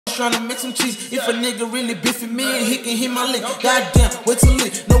Tryna make some cheese. If a nigga really biffing me and he can hit my lick. Goddamn, wait till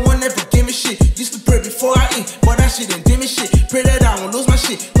lit. No one ever give me shit. Used to pray before I eat, but that shit ain't Demi shit. Pray that I won't lose my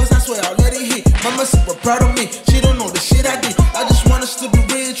shit, cause I swear I'll let it hit. Mama super proud of me. She don't know the shit I did. I just want us to be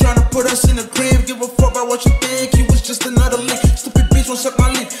real, tryna put us in the crib. Give a fuck about what you think. He was just another lick. Stupid bitch won't suck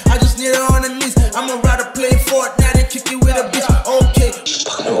my lip. I just need her on the list. I'ma rather play for it now than kick it with a bitch. Okay.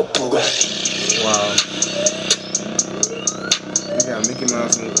 Wow. We got Mickey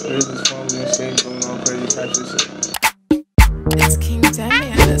Mouse and crazy phones and shit going on crazy types of shit. It's King Demi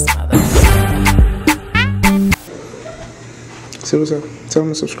and this mother. See what's up? Tell him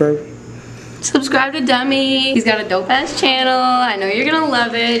to subscribe. Subscribe to Demi. He's got a dope ass channel. I know you're gonna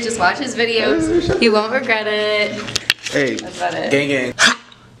love it. Just watch his videos. You won't regret it. Hey, that's about it. Gang gang. Ha!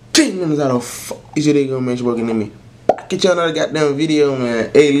 Gang members out of fuck. Is your day gonna make working in me? Get y'all another goddamn video, man.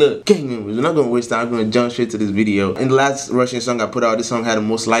 Hey, look, gang members, we're not gonna waste time. I'm gonna jump straight to this video. In the last Russian song I put out, this song had the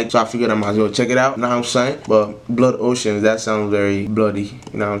most likes, so I figured I might as well check it out. You know what I'm saying? But Blood Oceans, that sounds very bloody.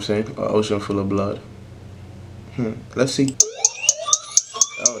 You know what I'm saying? An ocean full of blood. Let's see.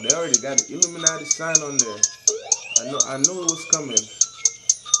 Oh, they already got the Illuminati sign on there. I know it was coming.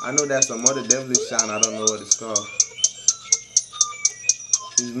 I know that's some other devilish sign. I don't know what it's called.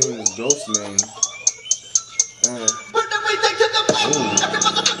 His name is GHOSTEMANE. Ooh,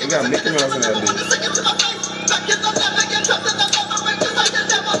 they got Mickey Mouse in that bitch.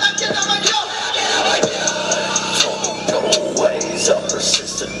 Always a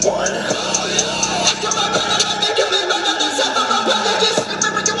persistent one.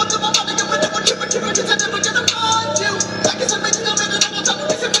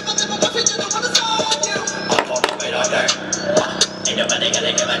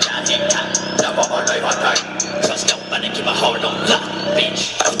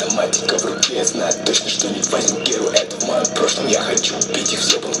 Автоматика в руке, знать точно, что не возьму геру. Это в моем прошлом. Я хочу убить их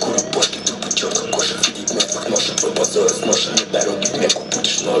все, банкуры, бошки, трупы, черных кошек. Видеть мертвых ношек, твой позор изношенный. Дороги в Мекку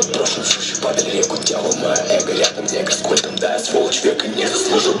будешь вновь брошен. Сущий падаль реку, дьявол, моя эго. Рядом негр с кольтом, да, сволочь века. Не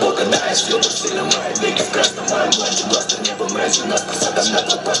заслужил бога, да, я свел сильно мои веки. В красном моем бланте, бластер небом разве нас просадом на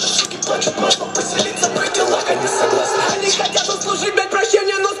пропажу. Суки плачут, масло поселиться в их делах, они согласны. Они хотят услужить, блять,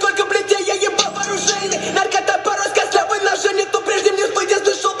 прощения, но сколько блядей я ебал вооружений. Наркота, порой костлявый ножи, не то прежде мне вспыть, я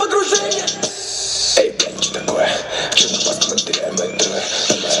слышал погружение. Эй, блядь, что такое? Чё на вас комментария мои трое?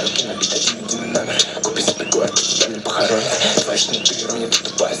 На моей руке набит один единый номер. Купи себе город, тебя мне похоронят. Твоя не ирония, ты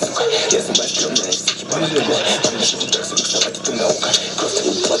тупая, сука. Я самая стрёмная из всех ебаных дугов. Во мне живут так, забуксовать, это наука. Просто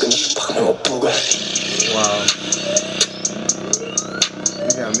не благо на шипах моего плуга. Wow. We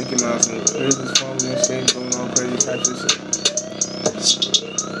got Mickey Mouse and crazy phones and shit going on crazy types of shit.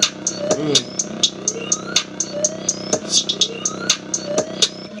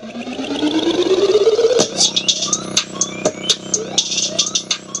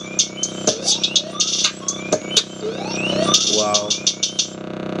 Wow.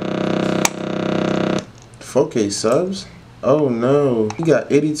 4K subs? Oh no. He got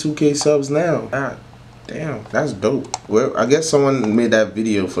 82K subs now. God damn, that's dope. Well, I guess someone made that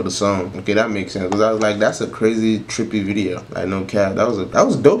video for the song. Okay, that makes sense. Cause I was like, that's a crazy trippy video. Like no cap. That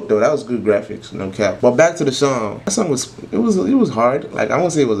was dope though. That was good graphics. No cap. But back to the song. That song was it was hard. Like I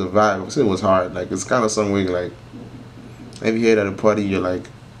won't say it was a vibe. I would say it was hard. Like it's kind of song where you like, if you hear it at a party, you're like,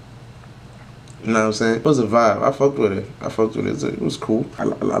 you know what I'm saying? It was a vibe. I fucked with it. It was cool. I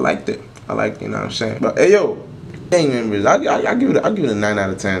liked it. I liked it, you know what I'm saying? But hey yo, gang members, I'll give it a 9 out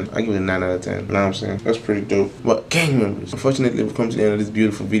of 10. I give it a 9 out of 10. You know what I'm saying? That's pretty dope. But gang members, unfortunately we've come to the end of this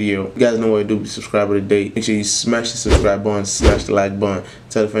beautiful video. You guys know what to do. Be subscriber today. Make sure you smash the subscribe button, smash the like button,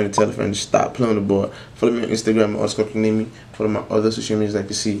 tell a friend, to stop playing on the board. Follow me on Instagram at Demi. Follow my other social medias like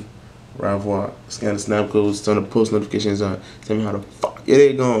you see. Au revoir. Scan the snap codes, turn the post notifications on. Tell me how the fuck your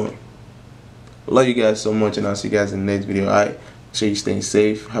day going. Love you guys so much, and I'll see you guys in the next video. Alright, make sure you staying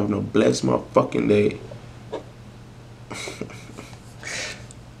safe. Have a blessed motherfucking day.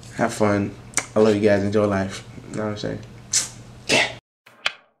 Have fun. I love you guys. Enjoy life. You know what I'm saying? Yeah.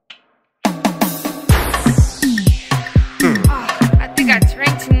 I think I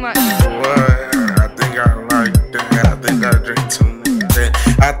drank too much. What? I think I like that. I think I drink too much.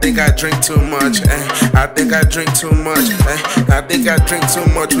 I think I drink too much. I think I drink too much. I think I drink too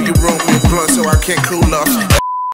much. Will you roll me a blunt so I can't cool off?